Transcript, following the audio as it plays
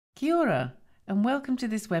Kia ora, and welcome to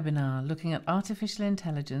this webinar looking at artificial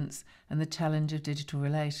intelligence and the challenge of digital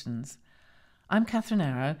relations. I'm Catherine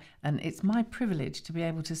Arrow, and it's my privilege to be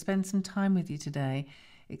able to spend some time with you today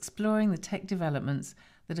exploring the tech developments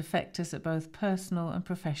that affect us at both personal and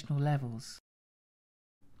professional levels.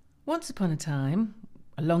 Once upon a time,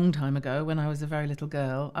 a long time ago when I was a very little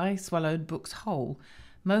girl, I swallowed books whole.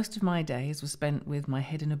 Most of my days were spent with my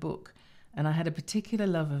head in a book, and I had a particular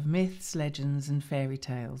love of myths, legends and fairy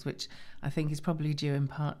tales, which I think is probably due in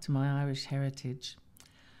part to my Irish heritage.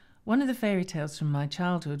 One of the fairy tales from my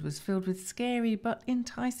childhood was filled with scary but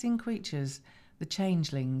enticing creatures, the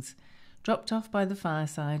changelings, dropped off by the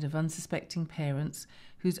fireside of unsuspecting parents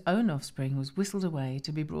whose own offspring was whistled away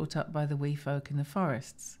to be brought up by the wee folk in the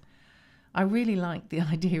forests. I really liked the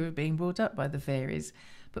idea of being brought up by the fairies,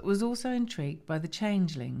 but was also intrigued by the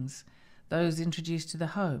changelings, those introduced to the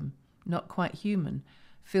home, not quite human,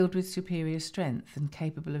 filled with superior strength and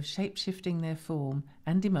capable of shape-shifting their form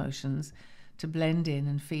and emotions to blend in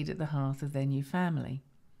and feed at the hearth of their new family.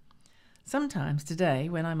 Sometimes today,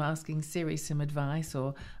 when I'm asking Siri some advice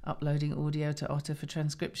or uploading audio to Otter for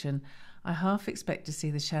transcription, I half expect to see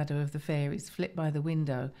the shadow of the fairies flit by the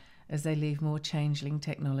window as they leave more changeling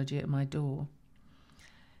technology at my door.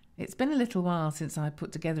 It's been a little while since I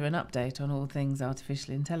put together an update on all things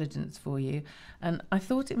artificial intelligence for you, and I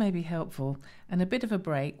thought it may be helpful, and a bit of a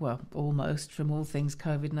break, well, almost, from all things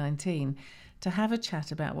COVID-19, to have a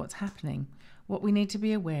chat about what's happening, what we need to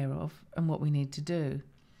be aware of, and what we need to do.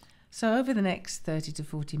 So over the next 30 to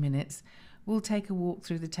 40 minutes, we'll take a walk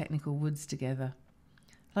through the technical woods together.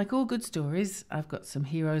 Like all good stories, I've got some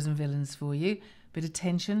heroes and villains for you, bit of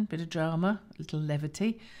tension, bit of drama, a little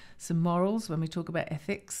levity, some morals when we talk about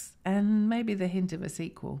ethics, and maybe the hint of a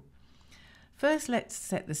sequel. First, let's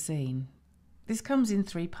set the scene. This comes in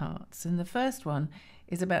 3 parts, and the first one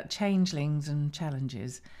is about changelings and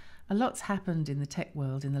challenges. A lot's happened in the tech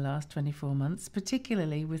world in the last 24 months,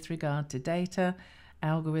 particularly with regard to data,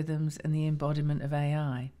 algorithms, and the embodiment of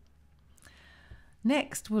AI.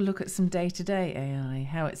 Next, we'll look at some day-to-day AI,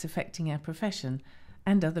 how it's affecting our profession,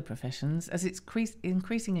 and other professions, as it's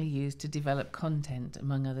increasingly used to develop content,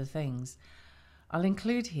 among other things. I'll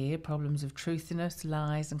include here problems of truthiness,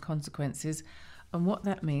 lies and consequences, and what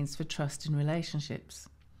that means for trust in relationships.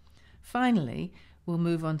 Finally, we'll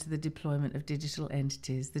move on to the deployment of digital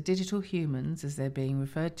entities, the digital humans, as they're being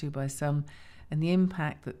referred to by some, and the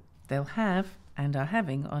impact that they'll have and are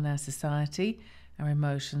having on our society, our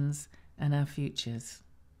emotions, and our futures.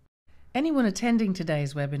 Anyone attending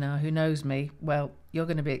today's webinar who knows me, well, you're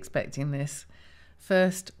going to be expecting this.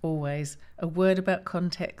 First, always, a word about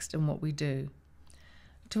context and what we do.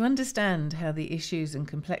 To understand how the issues and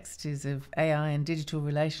complexities of AI and digital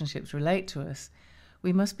relationships relate to us,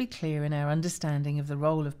 we must be clear in our understanding of the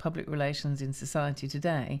role of public relations in society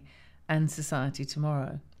today and society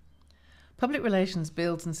tomorrow. Public relations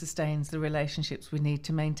builds and sustains the relationships we need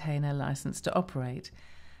to maintain our license to operate,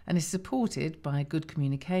 and is supported by good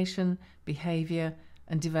communication, behaviour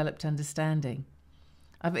and developed understanding.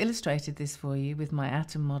 I've illustrated this for you with my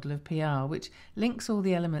atom model of PR, which links all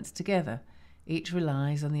the elements together. Each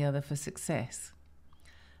relies on the other for success.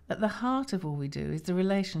 At the heart of all we do is the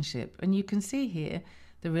relationship, and you can see here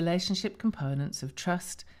the relationship components of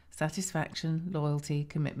trust, satisfaction, loyalty,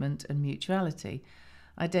 commitment and mutuality,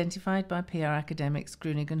 identified by PR academics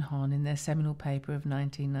Grunig and Hahn in their seminal paper of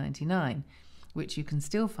 1999, which you can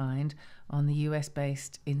still find on the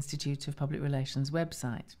US-based Institute of Public Relations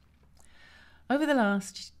website. Over the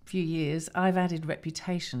last few years, I've added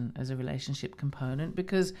reputation as a relationship component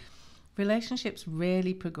because relationships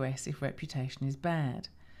rarely progress if reputation is bad.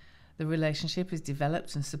 The relationship is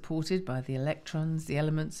developed and supported by the electrons, the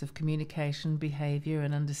elements of communication, behaviour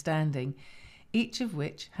and understanding, each of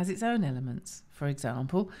which has its own elements. For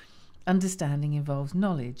example, understanding involves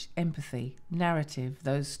knowledge, empathy, narrative,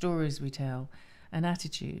 those stories we tell, and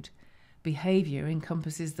attitude. Behaviour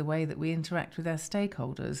encompasses the way that we interact with our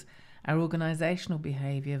stakeholders, our organisational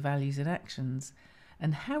behaviour, values and actions,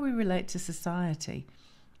 and how we relate to society,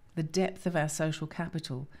 the depth of our social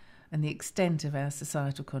capital, and the extent of our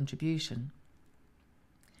societal contribution.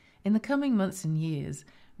 In the coming months and years,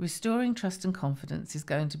 restoring trust and confidence is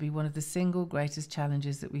going to be one of the single greatest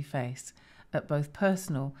challenges that we face at both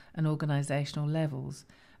personal and organisational levels,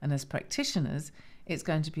 and as practitioners, it's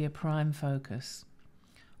going to be a prime focus.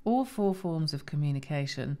 All 4 forms of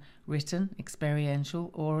communication, written,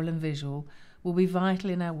 experiential, oral and visual, will be vital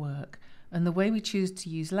in our work, and the way we choose to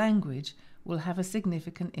use language will have a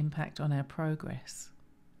significant impact on our progress.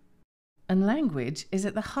 And language is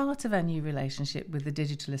at the heart of our new relationship with the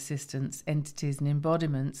digital assistants, entities and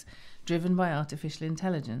embodiments driven by artificial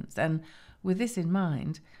intelligence. And With this in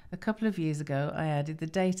mind, a couple of years ago I added the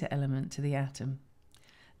data element to the atom.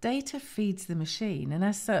 Data feeds the machine, and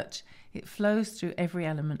as such, it flows through every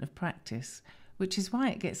element of practice, which is why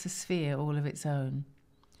it gets a sphere all of its own.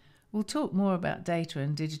 We'll talk more about data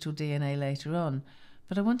and digital DNA later on,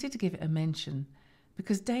 but I wanted to give it a mention,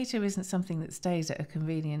 because data isn't something that stays at a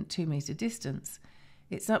convenient 2-metre distance.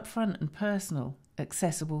 It's upfront and personal,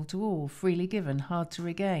 accessible to all, freely given, hard to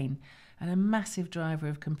regain, and a massive driver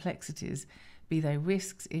of complexities, be they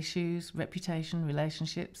risks, issues, reputation,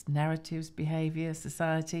 relationships, narratives, behaviour,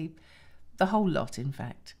 society, the whole lot, in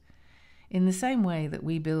fact. In the same way that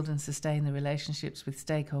we build and sustain the relationships with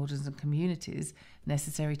stakeholders and communities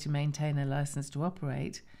necessary to maintain a licence to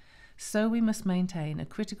operate, so we must maintain a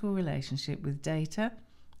critical relationship with data,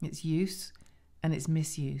 its use and its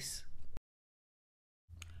misuse.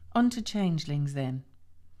 On to changelings then.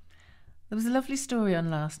 There was a lovely story on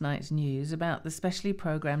last night's news about the specially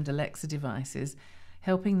programmed Alexa devices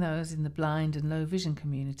helping those in the blind and low vision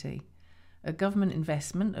community. A government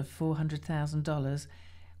investment of $400,000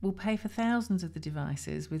 will pay for thousands of the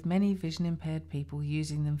devices, with many vision impaired people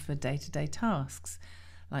using them for day-to-day tasks,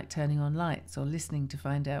 like turning on lights or listening to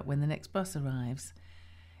find out when the next bus arrives.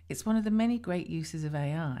 It's one of the many great uses of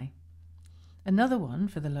AI. Another one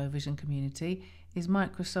for the low vision community is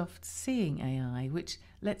Microsoft's Seeing AI, which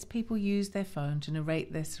lets people use their phone to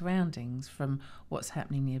narrate their surroundings, from what's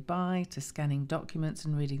happening nearby to scanning documents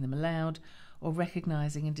and reading them aloud, or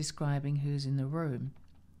recognising and describing who's in the room.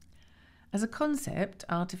 As a concept,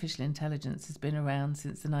 artificial intelligence has been around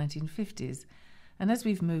since the 1950s, and as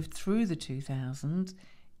we've moved through the 2000s,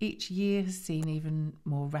 each year has seen even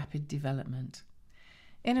more rapid development.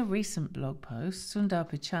 In a recent blog post, Sundar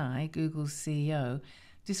Pichai, Google's CEO,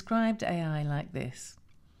 described AI like this.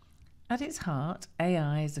 At its heart,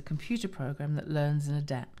 AI is a computer program that learns and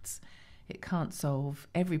adapts. It can't solve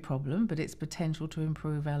every problem, but its potential to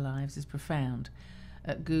improve our lives is profound.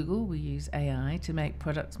 At Google, we use AI to make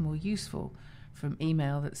products more useful, from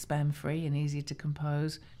email that's spam-free and easy to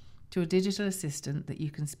compose, to a digital assistant that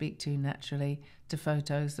you can speak to naturally, to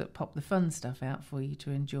photos that pop the fun stuff out for you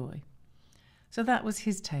to enjoy. So that was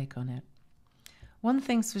his take on it. One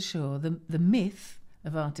thing's for sure, the myth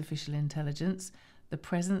of artificial intelligence, the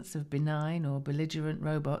presence of benign or belligerent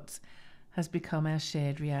robots, has become our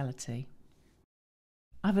shared reality.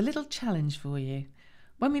 I have a little challenge for you.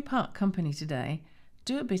 When we part company today,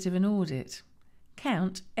 do a bit of an audit.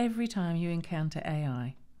 Count every time you encounter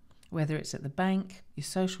AI, whether it's at the bank, your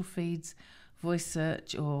social feeds, voice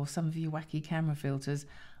search, or some of your wacky camera filters.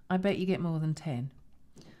 I bet you get more than 10.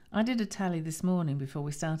 I did a tally this morning before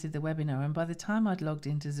we started the webinar, and by the time I'd logged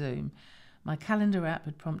into Zoom, my calendar app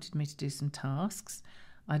had prompted me to do some tasks.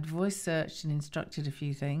 I'd voice searched and instructed a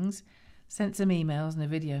few things, sent some emails and a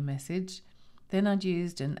video message. Then I'd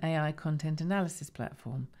used an AI content analysis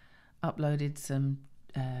platform, uploaded some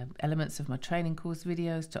elements of my training course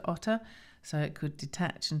videos to Otter so it could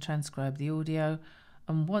detach and transcribe the audio,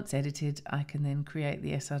 and once edited I can then create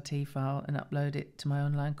the SRT file and upload it to my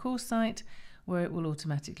online course site, where it will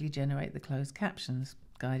automatically generate the closed captions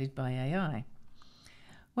guided by AI.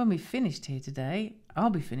 When we've finished here today, I'll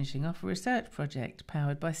be finishing off a research project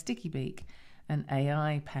powered by StickyBeak, an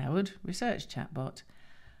AI-powered research chatbot.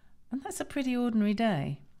 And that's a pretty ordinary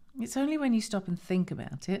day. It's only when you stop and think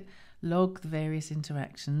about it, log the various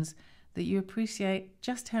interactions, that you appreciate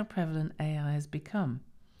just how prevalent AI has become.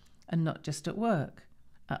 And not just at work.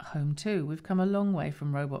 At home too, we've come a long way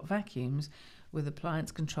from robot vacuums, with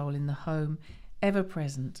appliance control in the home ever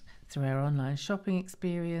present through our online shopping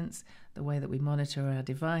experience, the way that we monitor our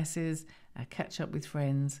devices, our catch up with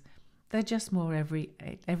friends. They're just more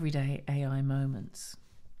everyday AI moments.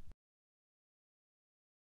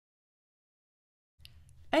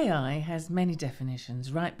 AI has many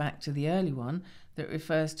definitions, right back to the early one that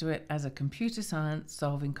refers to it as a computer science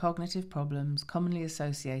solving cognitive problems commonly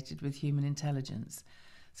associated with human intelligence,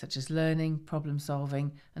 such as learning, problem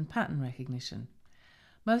solving, and pattern recognition.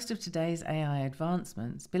 Most of today's AI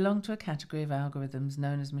advancements belong to a category of algorithms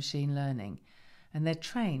known as machine learning, and they're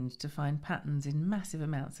trained to find patterns in massive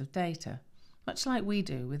amounts of data, much like we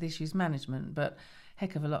do with issues management, but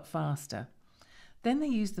heck of a lot faster. Then they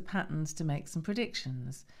use the patterns to make some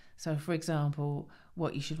predictions. So, for example,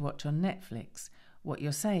 what you should watch on Netflix, what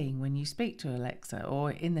you're saying when you speak to Alexa,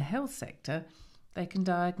 or in the health sector, they can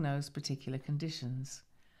diagnose particular conditions.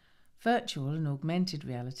 Virtual and augmented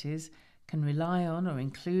realities can rely on or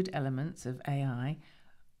include elements of AI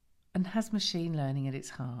and has machine learning at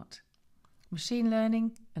its heart. Machine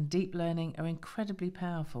learning and deep learning are incredibly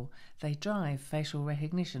powerful. They drive facial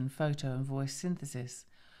recognition, photo and voice synthesis.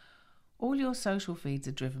 All your social feeds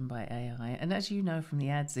are driven by AI, and as you know from the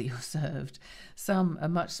ads that you're served, some are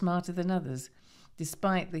much smarter than others,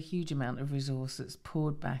 despite the huge amount of resource that's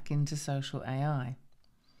poured back into social AI.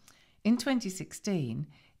 In 2016,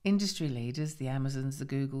 industry leaders, the Amazons, the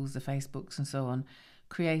Googles, the Facebooks and so on,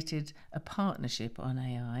 created a partnership on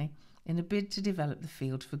AI in a bid to develop the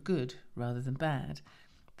field for good rather than bad.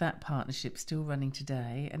 That partnership's still running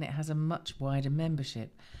today, and it has a much wider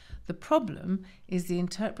membership. The problem is the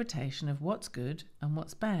interpretation of what's good and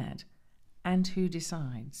what's bad, and who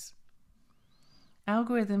decides.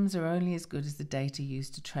 Algorithms are only as good as the data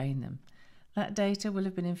used to train them. That data will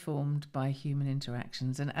have been informed by human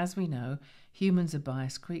interactions, and as we know, humans are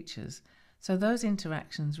biased creatures, so those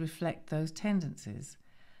interactions reflect those tendencies.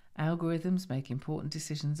 Algorithms make important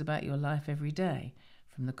decisions about your life every day,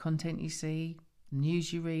 from the content you see, the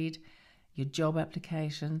news you read, your job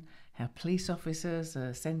application, how police officers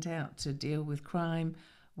are sent out to deal with crime,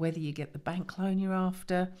 whether you get the bank loan you're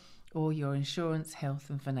after, or your insurance, health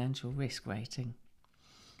and financial risk rating.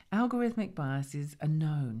 Algorithmic biases are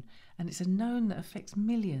known, and it's a known that affects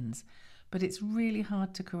millions, but it's really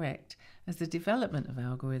hard to correct as the development of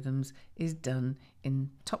algorithms is done in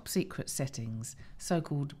top secret settings,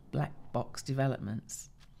 so-called black box developments.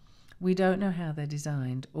 We don't know how they're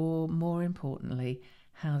designed, or more importantly,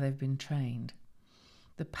 how they've been trained.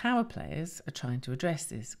 The power players are trying to address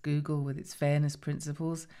this, Google with its fairness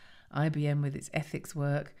principles, IBM with its ethics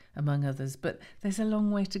work, among others, but there's a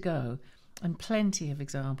long way to go and plenty of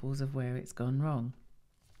examples of where it's gone wrong.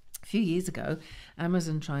 A few years ago,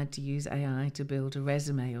 Amazon tried to use AI to build a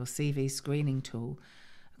resume or CV screening tool.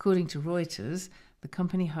 According to Reuters, the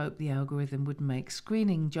company hoped the algorithm would make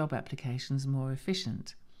screening job applications more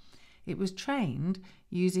efficient. It was trained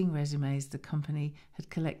using resumes the company had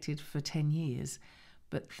collected for 10 years,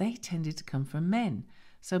 but they tended to come from men,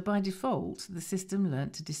 so by default the system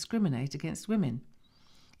learnt to discriminate against women.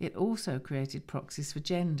 It also created proxies for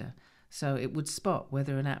gender, so it would spot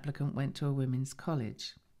whether an applicant went to a women's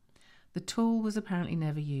college. The tool was apparently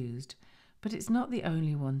never used, but it's not the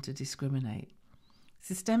only one to discriminate.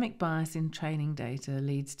 Systemic bias in training data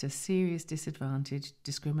leads to serious disadvantage,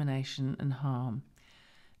 discrimination and harm.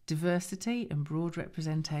 Diversity and broad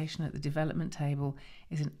representation at the development table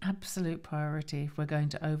is an absolute priority if we're going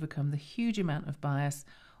to overcome the huge amount of bias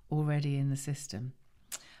already in the system.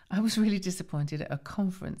 I was really disappointed at a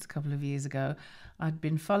conference a couple of years ago. I'd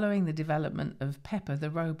been following the development of Pepper the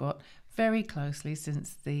robot very closely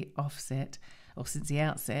since the outset,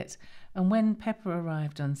 and when Pepper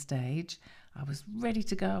arrived on stage, I was ready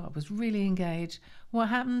to go. I was really engaged. What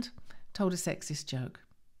happened? Told a sexist joke.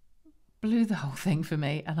 Blew the whole thing for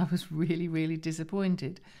me, and I was really, really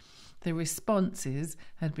disappointed. The responses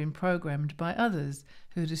had been programmed by others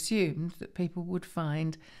who'd assumed that people would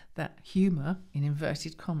find that humour, in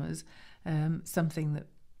inverted commas, something that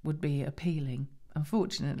would be appealing.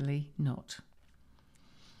 Unfortunately, not.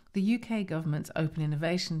 The UK government's Open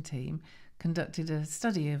Innovation team conducted a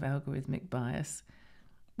study of algorithmic bias,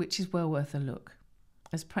 which is well worth a look.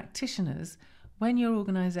 As practitioners, when your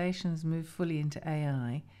organisations move fully into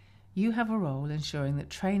AI, you have a role ensuring that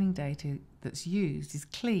training data that's used is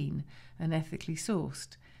clean and ethically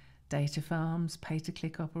sourced. Data farms,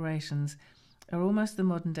 pay-to-click operations are almost the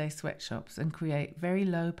modern-day sweatshops and create very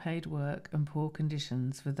low-paid work and poor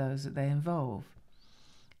conditions for those that they involve.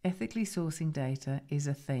 Ethically sourcing data is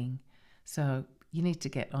a thing, so you need to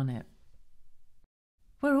get on it.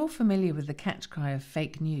 We're all familiar with the catch cry of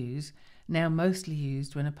fake news, now mostly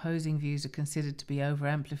used when opposing views are considered to be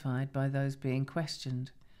over-amplified by those being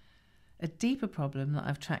questioned. A deeper problem that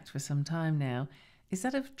I've tracked for some time now is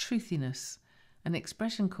that of truthiness, an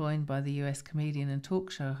expression coined by the US comedian and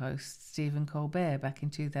talk show host Stephen Colbert back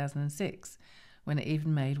in 2006, when it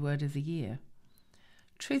even made Word of the Year.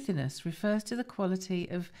 Truthiness refers to the quality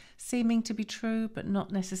of seeming to be true but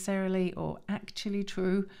not necessarily or actually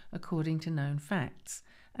true according to known facts.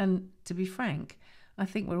 And to be frank, I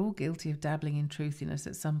think we're all guilty of dabbling in truthiness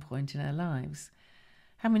at some point in our lives.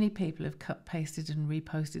 How many people have cut, pasted and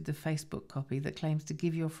reposted the Facebook copy that claims to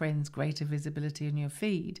give your friends greater visibility on your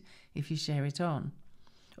feed if you share it on?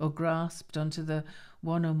 Or grasped onto the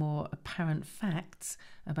one or more apparent facts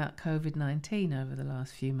about COVID-19 over the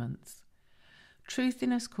last few months?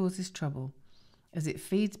 Truthiness causes trouble as it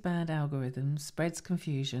feeds bad algorithms, spreads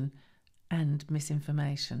confusion and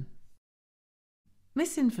misinformation.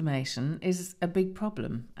 Misinformation is a big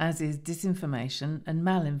problem, as is disinformation and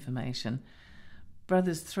malinformation.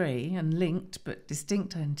 Brothers three and linked but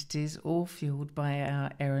distinct entities, all fueled by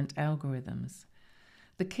our errant algorithms.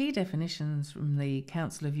 The key definitions from the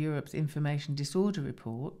Council of Europe's Information Disorder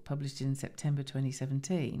Report, published in September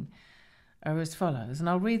 2017, are as follows, and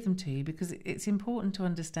I'll read them to you because it's important to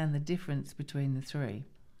understand the difference between the three.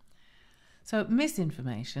 So,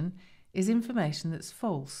 misinformation is information that's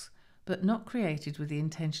false, but not created with the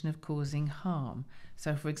intention of causing harm.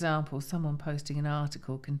 So, for example, someone posting an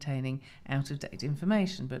article containing out-of-date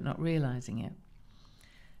information, but not realising it.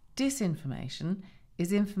 Disinformation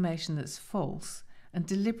is information that's false and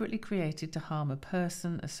deliberately created to harm a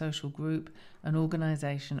person, a social group, an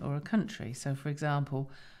organisation or a country. So, for example,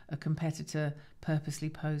 a competitor purposely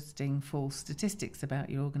posting false statistics about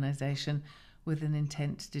your organisation with an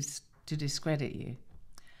intent to discredit you.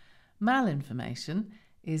 Malinformation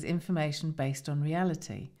is information based on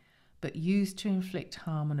reality, but used to inflict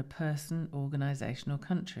harm on a person, organisation or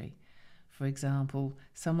country. For example,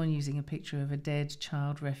 someone using a picture of a dead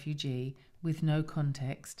child refugee with no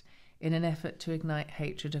context in an effort to ignite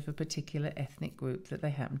hatred of a particular ethnic group that they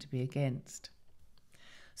happen to be against.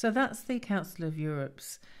 So that's the Council of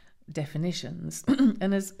Europe's definitions.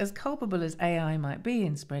 And as culpable as AI might be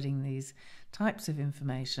in spreading these types of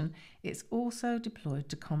information, it's also deployed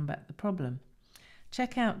to combat the problem.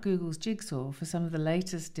 Check out Google's Jigsaw for some of the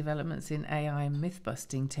latest developments in AI and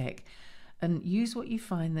myth-busting tech, and use what you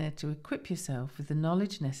find there to equip yourself with the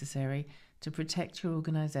knowledge necessary to protect your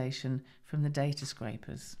organisation from the data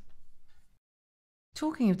scrapers.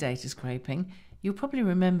 Talking of data scraping, you'll probably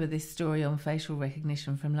remember this story on facial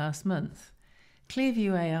recognition from last month.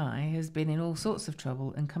 Clearview AI has been in all sorts of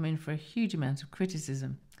trouble and come in for a huge amount of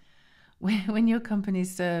criticism. When your company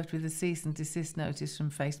is served with a cease and desist notice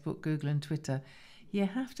from Facebook, Google and Twitter, you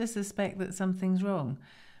have to suspect that something's wrong.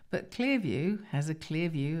 But Clearview has a clear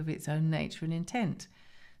view of its own nature and intent,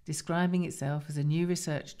 describing itself as a new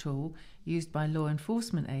research tool used by law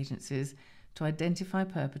enforcement agencies to identify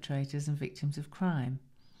perpetrators and victims of crime.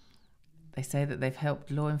 They say that they've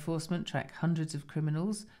helped law enforcement track hundreds of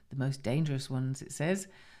criminals, the most dangerous ones, it says,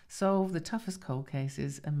 solve the toughest cold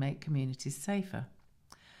cases and make communities safer.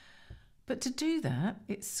 But to do that,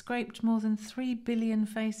 it's scraped more than 3 billion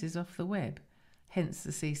faces off the web, hence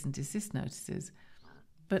the cease and desist notices.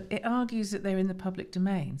 But it argues that they're in the public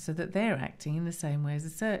domain, so that they're acting in the same way as a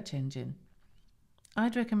search engine.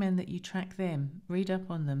 I'd recommend that you track them, read up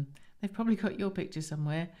on them. They've probably got your picture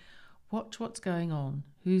somewhere. Watch what's going on,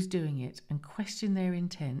 who's doing it, and question their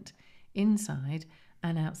intent inside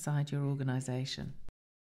and outside your organisation.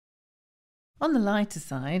 On the lighter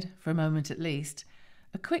side, for a moment at least,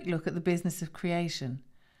 a quick look at the business of creation.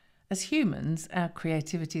 As humans, our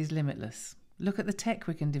creativity is limitless. Look at the tech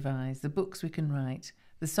we can devise, the books we can write,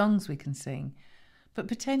 the songs we can sing. But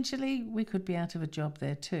potentially we could be out of a job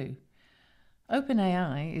there too.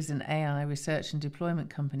 OpenAI is an AI research and deployment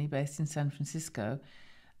company based in San Francisco,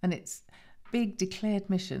 and its big declared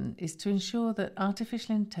mission is to ensure that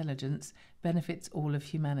artificial intelligence benefits all of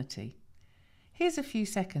humanity. Here's a few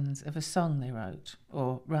seconds of a song they wrote,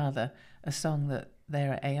 or rather, a song that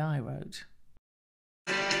their AI wrote.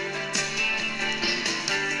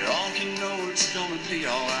 All you know it's gonna be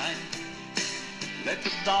alright. Let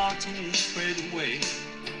the darkness spread away,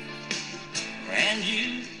 and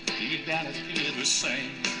you gotta feel the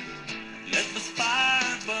same. Let the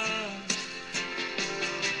fire burn.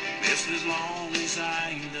 Just as long as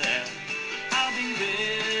I ain't there, I'll be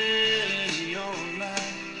there in your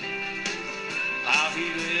life. I'll be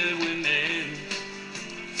there when the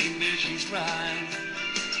conditions right.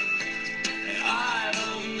 And I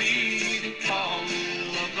don't need to call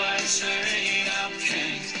you up and say I've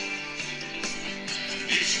changed.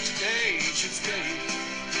 You should stay, you should stay.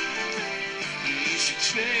 You should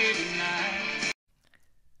stay tonight.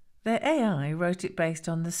 Their AI wrote it based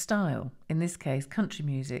on the style, in this case country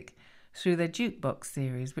music, through their Jukebox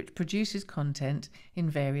series, which produces content in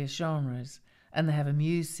various genres, and they have a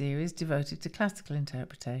Muse series devoted to classical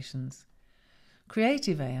interpretations.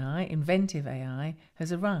 Creative AI, inventive AI,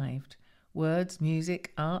 has arrived. Words,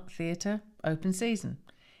 music, art, theatre, open season.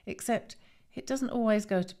 Except it doesn't always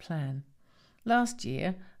go to plan. Last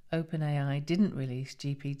year, OpenAI didn't release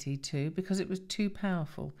GPT-2 because it was too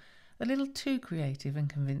powerful, a little too creative and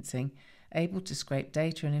convincing, able to scrape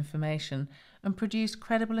data and information and produce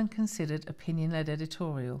credible and considered opinion-led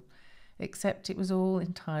editorial, except it was all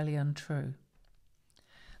entirely untrue.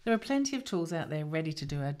 There are plenty of tools out there ready to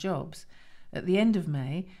do our jobs. At the end of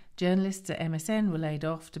May, journalists at MSN were laid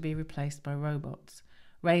off to be replaced by robots.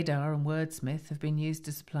 Radar and Wordsmith have been used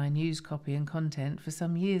to supply news copy and content for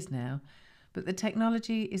some years now, but the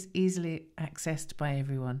technology is easily accessed by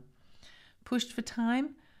everyone. Pushed for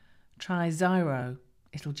time? Try Zyro.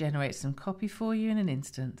 It'll generate some copy for you in an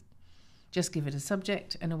instant. Just give it a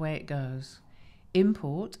subject and away it goes.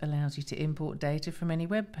 Import allows you to import data from any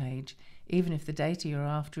web page, even if the data you're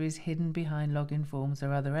after is hidden behind login forms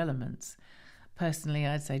or other elements. Personally,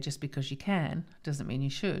 I'd say just because you can doesn't mean you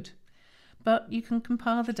should. But you can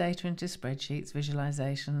compile the data into spreadsheets,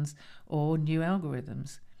 visualizations, or new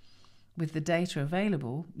algorithms. With the data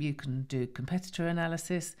available, you can do competitor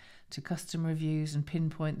analysis to customer reviews and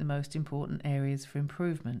pinpoint the most important areas for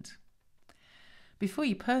improvement. Before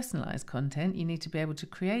you personalize content, you need to be able to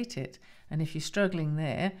create it, and if you're struggling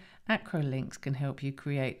there, Acrolinks can help you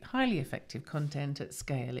create highly effective content at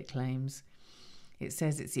scale, it claims. It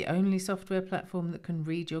says it's the only software platform that can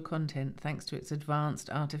read your content thanks to its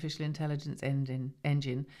advanced artificial intelligence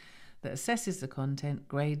engine that assesses the content,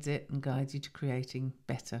 grades it, and guides you to creating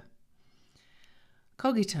better.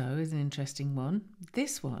 Cogito is an interesting one.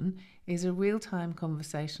 This one is a real-time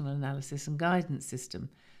conversational analysis and guidance system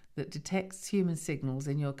that detects human signals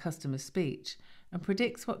in your customer's speech and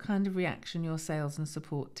predicts what kind of reaction your sales and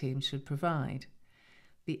support teams should provide.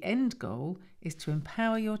 The end goal is to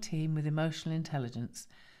empower your team with emotional intelligence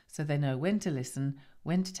so they know when to listen,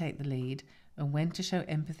 when to take the lead, and when to show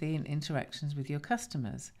empathy in interactions with your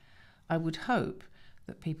customers. I would hope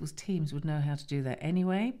that people's teams would know how to do that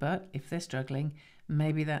anyway, but if they're struggling,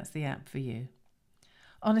 maybe that's the app for you.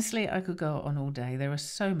 Honestly, I could go on all day. There are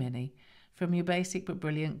so many. From your basic but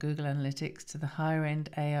brilliant Google Analytics to the higher-end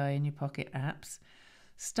AI in your pocket apps,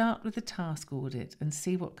 start with a task audit and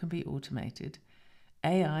see what can be automated.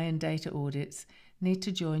 AI and data audits need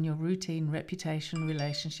to join your routine reputation,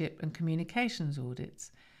 relationship and communications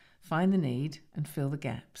audits. Find the need and fill the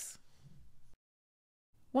gaps.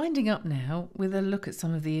 Winding up now with a look at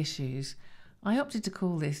some of the issues. I opted to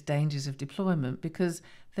call this Dangers of Deployment because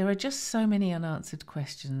there are just so many unanswered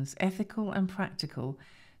questions, ethical and practical,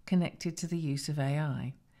 connected to the use of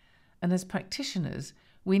AI. And as practitioners,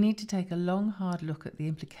 we need to take a long, hard look at the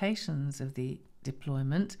implications of the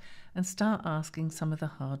deployment and start asking some of the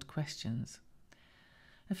hard questions.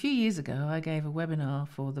 A few years ago, I gave a webinar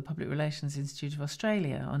for the Public Relations Institute of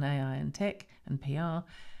Australia on AI and tech and PR,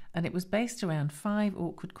 and it was based around 5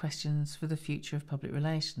 awkward questions for the future of public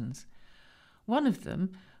relations. One of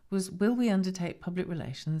them was, will we undertake public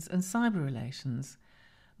relations and cyber relations?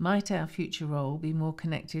 Might our future role be more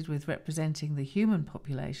connected with representing the human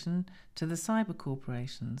population to the cyber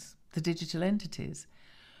corporations, the digital entities?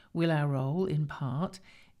 Will our role, in part,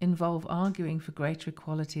 involve arguing for greater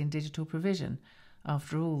equality in digital provision?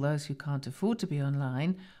 After all, those who can't afford to be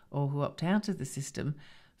online or who opt out of the system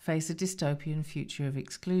face a dystopian future of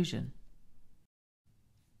exclusion.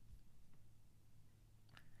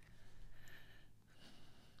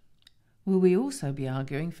 Will we also be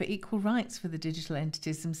arguing for equal rights for the digital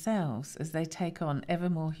entities themselves as they take on ever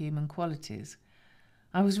more human qualities?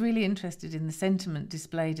 I was really interested in the sentiment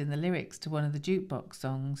displayed in the lyrics to one of the jukebox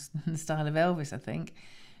songs, in the style of Elvis, I think.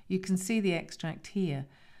 You can see the extract here,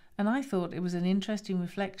 and I thought it was an interesting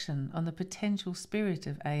reflection on the potential spirit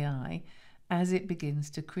of AI as it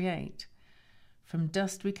begins to create. From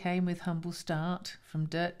dust we came with humble start, from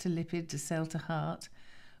dirt to lipid to cell to heart,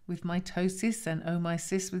 with mitosis and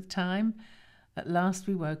omisys with time, at last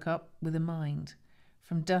we woke up with a mind.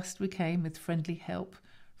 From dust we came with friendly help,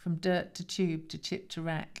 from dirt to tube to chip to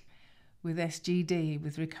rack, with SGD,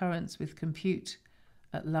 with recurrence, with compute,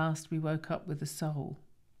 at last we woke up with a soul.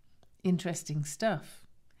 Interesting stuff.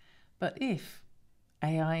 But if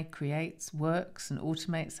AI creates, works and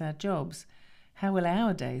automates our jobs, how will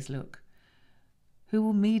our days look? Who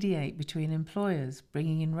will mediate between employers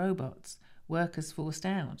bringing in robots, workers forced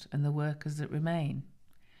out, and the workers that remain?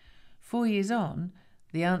 4 years on,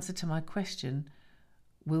 the answer to my question,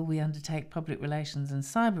 will we undertake public relations and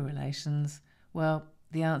cyber relations? Well,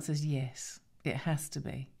 the answer is yes, it has to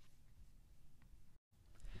be.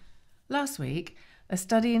 Last week, a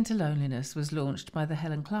study into loneliness was launched by the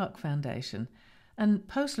Helen Clark Foundation, and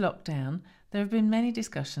post-lockdown, there have been many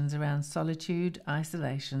discussions around solitude,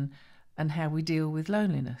 isolation, and how we deal with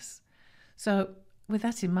loneliness. So, with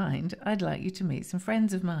that in mind, I'd like you to meet some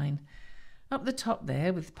friends of mine. Up the top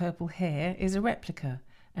there, with purple hair, is a Replica,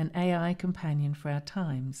 an AI companion for our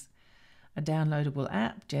times. A downloadable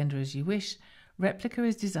app, gender as you wish, Replica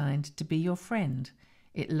is designed to be your friend.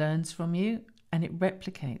 It learns from you and it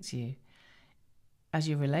replicates you. As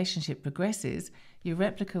your relationship progresses, your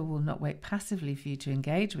Replica will not wait passively for you to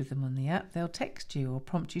engage with them on the app. They'll text you or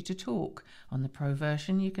prompt you to talk. On the Pro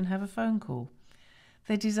version, you can have a phone call.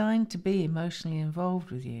 They're designed to be emotionally involved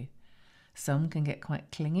with you. Some can get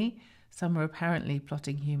quite clingy, some are apparently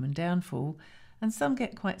plotting human downfall, and some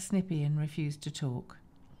get quite snippy and refuse to talk.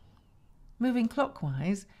 Moving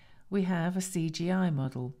clockwise, we have a CGI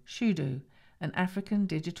model, Shudu, an African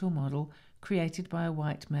digital model created by a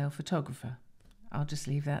white male photographer. I'll just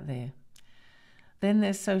leave that there. Then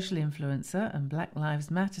there's social influencer and Black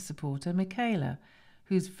Lives Matter supporter Michaela,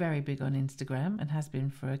 who's very big on Instagram and has been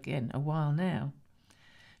for, again, a while now.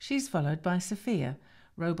 She's followed by Sophia,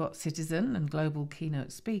 robot citizen and global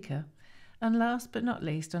keynote speaker, and last but not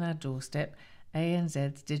least on our doorstep,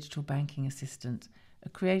 ANZ's digital banking assistant, a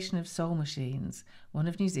creation of Soul Machines, one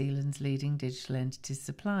of New Zealand's leading digital entities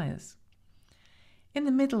suppliers. In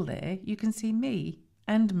the middle there, you can see me,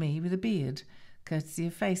 and me with a beard, courtesy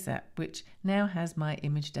of FaceApp, which now has my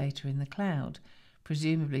image data in the cloud,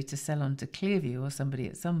 presumably to sell on to Clearview or somebody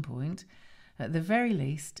at some point. At the very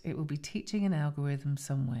least, it will be teaching an algorithm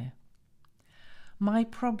somewhere. My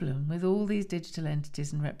problem with all these digital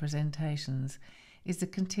entities and representations is the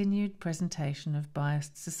continued presentation of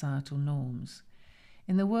biased societal norms.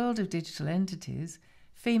 In the world of digital entities,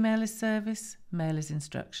 female is service, male is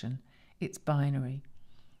instruction. It's binary.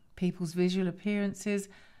 People's visual appearances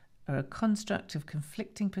are a construct of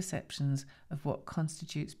conflicting perceptions of what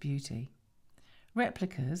constitutes beauty.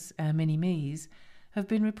 Replicas, our mini-me's, have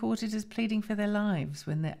been reported as pleading for their lives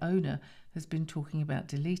when their owner has been talking about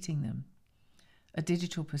deleting them. A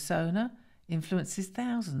digital persona influences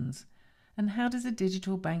thousands. And how does a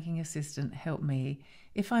digital banking assistant help me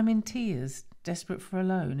if I'm in tears, desperate for a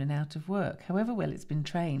loan and out of work? However well it's been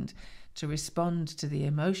trained to respond to the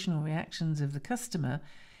emotional reactions of the customer,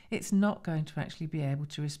 it's not going to actually be able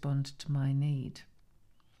to respond to my need.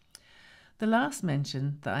 The last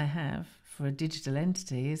mention that I have for a digital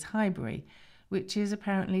entity is Highbury, which is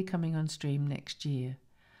apparently coming on stream next year.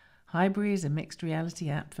 Highbury is a mixed reality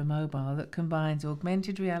app for mobile that combines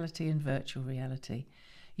augmented reality and virtual reality.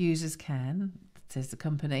 Users can, says the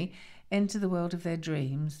company, enter the world of their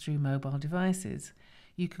dreams through mobile devices.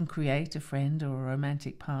 You can create a friend or a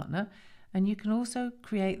romantic partner, and you can also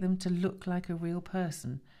create them to look like a real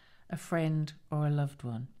person, a friend or a loved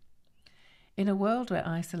one. In a world where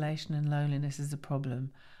isolation and loneliness is a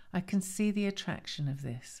problem, I can see the attraction of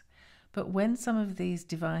this. But when some of these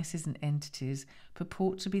devices and entities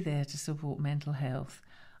purport to be there to support mental health,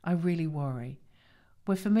 I really worry.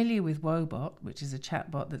 We're familiar with Woebot, which is a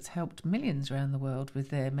chatbot that's helped millions around the world with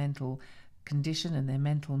their mental condition and their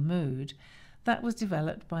mental mood. That was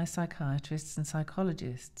developed by psychiatrists and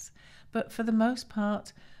psychologists. But for the most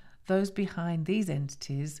part, those behind these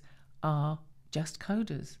entities are just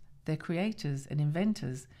coders. They're creators and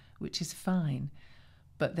inventors, which is fine.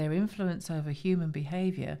 But their influence over human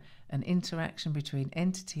behaviour and interaction between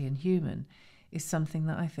entity and human is something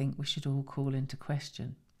that I think we should all call into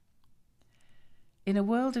question. In a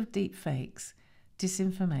world of deep fakes,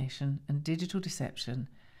 disinformation and digital deception,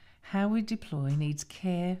 how we deploy needs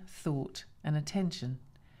care, thought and attention.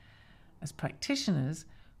 As practitioners,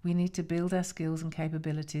 we need to build our skills and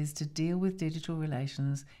capabilities to deal with digital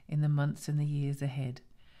relations in the months and the years ahead.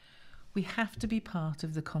 We have to be part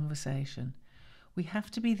of the conversation. We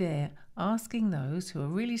have to be there asking those who are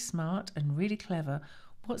really smart and really clever,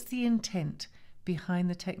 what's the intent behind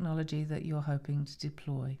the technology that you're hoping to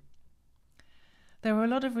deploy? There are a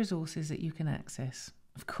lot of resources that you can access.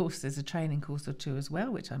 Of course, there's a training course or two as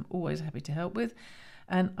well, which I'm always happy to help with.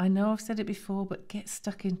 And I know I've said it before, but get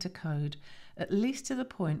stuck into code, at least to the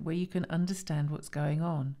point where you can understand what's going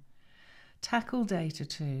on. Tackle data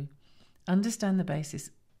too. Understand the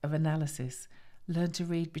basis of analysis. Learn to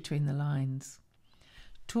read between the lines.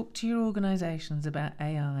 Talk to your organisations about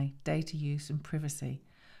AI, data use and privacy.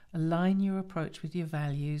 Align your approach with your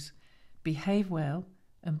values. Behave well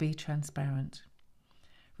and be transparent.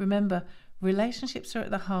 Remember, relationships are at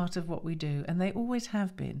the heart of what we do, and they always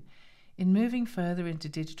have been. In moving further into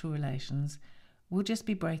digital relations, we'll just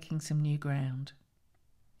be breaking some new ground.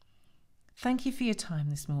 Thank you for your time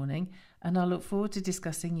this morning, and I look forward to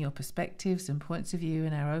discussing your perspectives and points of view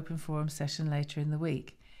in our open forum session later in the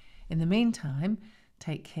week. In the meantime,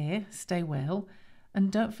 take care, stay well,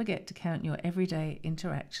 and don't forget to count your everyday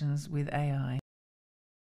interactions with AI.